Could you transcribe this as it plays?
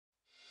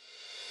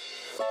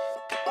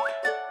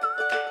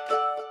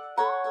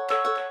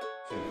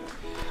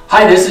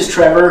Hi, this is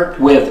Trevor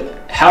with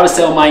How to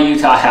Sell My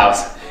Utah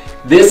House.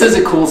 This is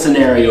a cool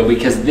scenario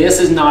because this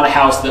is not a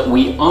house that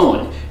we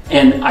own.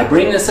 And I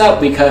bring this up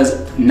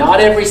because not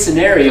every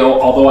scenario,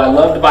 although I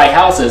love to buy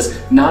houses,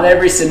 not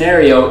every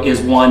scenario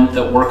is one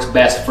that works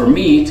best for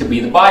me to be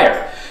the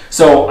buyer.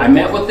 So I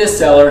met with this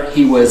seller.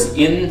 He was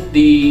in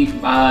the,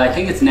 I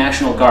think it's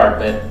National Guard,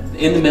 but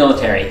in the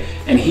military,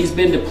 and he's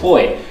been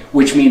deployed,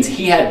 which means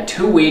he had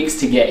 2 weeks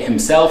to get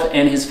himself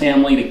and his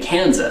family to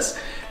Kansas.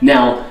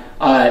 Now,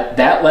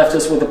 that left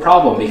us with a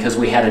problem because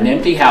we had an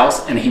empty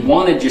house and he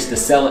wanted just to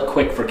sell it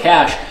quick for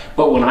cash.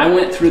 But when I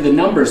went through the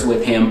numbers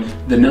with him,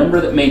 the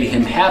number that made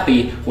him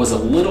happy was a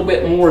little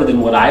bit more than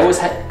what I was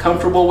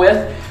comfortable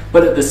with.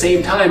 But at the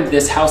same time,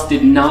 this house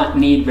did not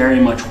need very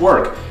much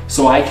work.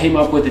 So I came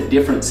up with a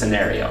different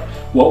scenario.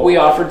 What we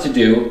offered to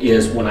do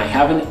is when I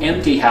have an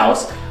empty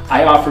house,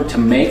 I offered to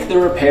make the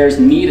repairs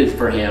needed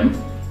for him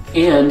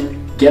and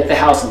get the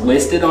house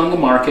listed on the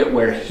market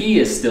where he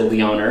is still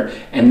the owner,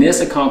 and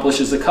this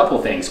accomplishes a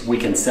couple things. We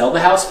can sell the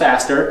house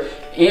faster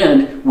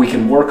and we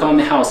can work on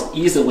the house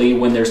easily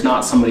when there's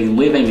not somebody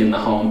living in the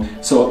home,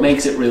 so it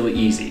makes it really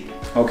easy.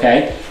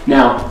 Okay,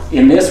 now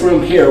in this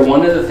room here,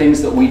 one of the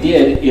things that we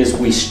did is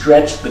we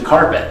stretched the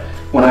carpet.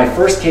 When I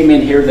first came in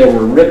here, there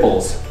were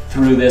ripples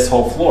through this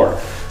whole floor.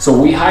 So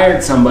we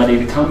hired somebody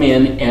to come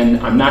in, and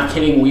I'm not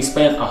kidding, we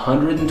spent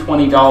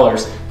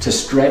 $120 to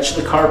stretch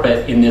the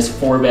carpet in this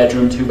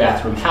 4-bedroom,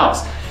 2-bathroom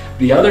house.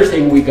 The other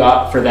thing we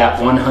got for that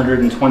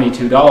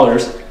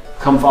 $122,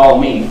 come follow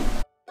me.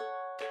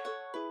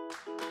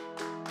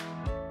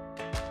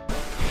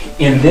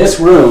 In this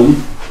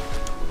room,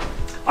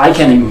 I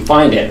can't even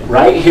find it.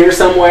 Right here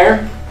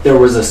somewhere, there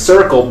was a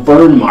circle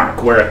burn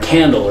mark where a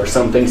candle or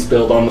something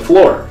spilled on the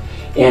floor.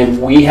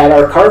 And we had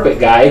our carpet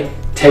guy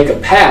take a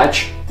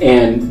patch,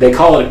 and they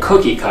call it a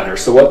cookie cutter.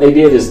 So what they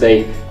did is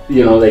they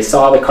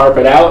saw the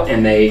carpet out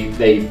and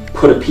they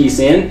put a piece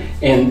in,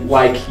 and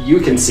like you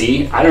can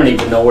see, I don't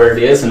even know where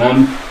it is, and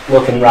I'm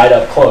looking right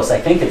up close.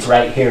 I think it's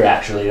right here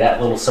actually,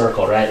 that little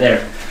circle right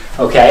there.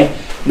 Okay,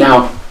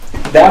 now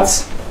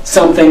that's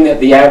something that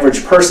the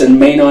average person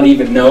may not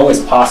even know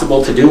is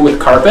possible to do with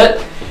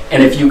carpet.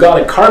 And if you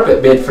got a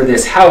carpet bid for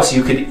this house,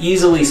 you could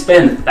easily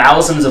spend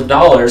thousands of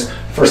dollars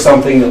for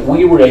something that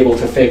we were able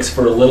to fix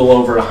for a little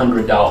over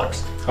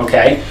 $100.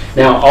 Okay,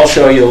 now I'll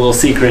show you a little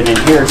secret in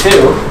here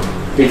too.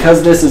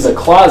 Because this is a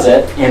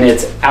closet and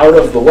it's out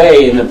of the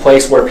way in the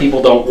place where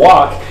people don't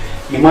walk,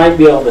 you might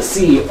be able to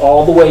see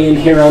all the way in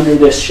here under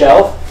this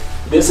shelf.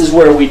 This is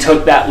where we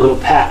took that little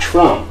patch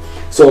from.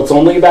 So it's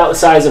only about the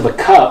size of a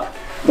cup,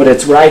 but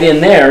it's right in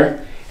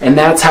there, and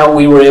that's how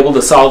we were able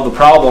to solve the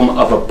problem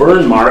of a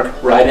burn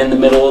mark right in the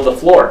middle of the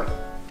floor.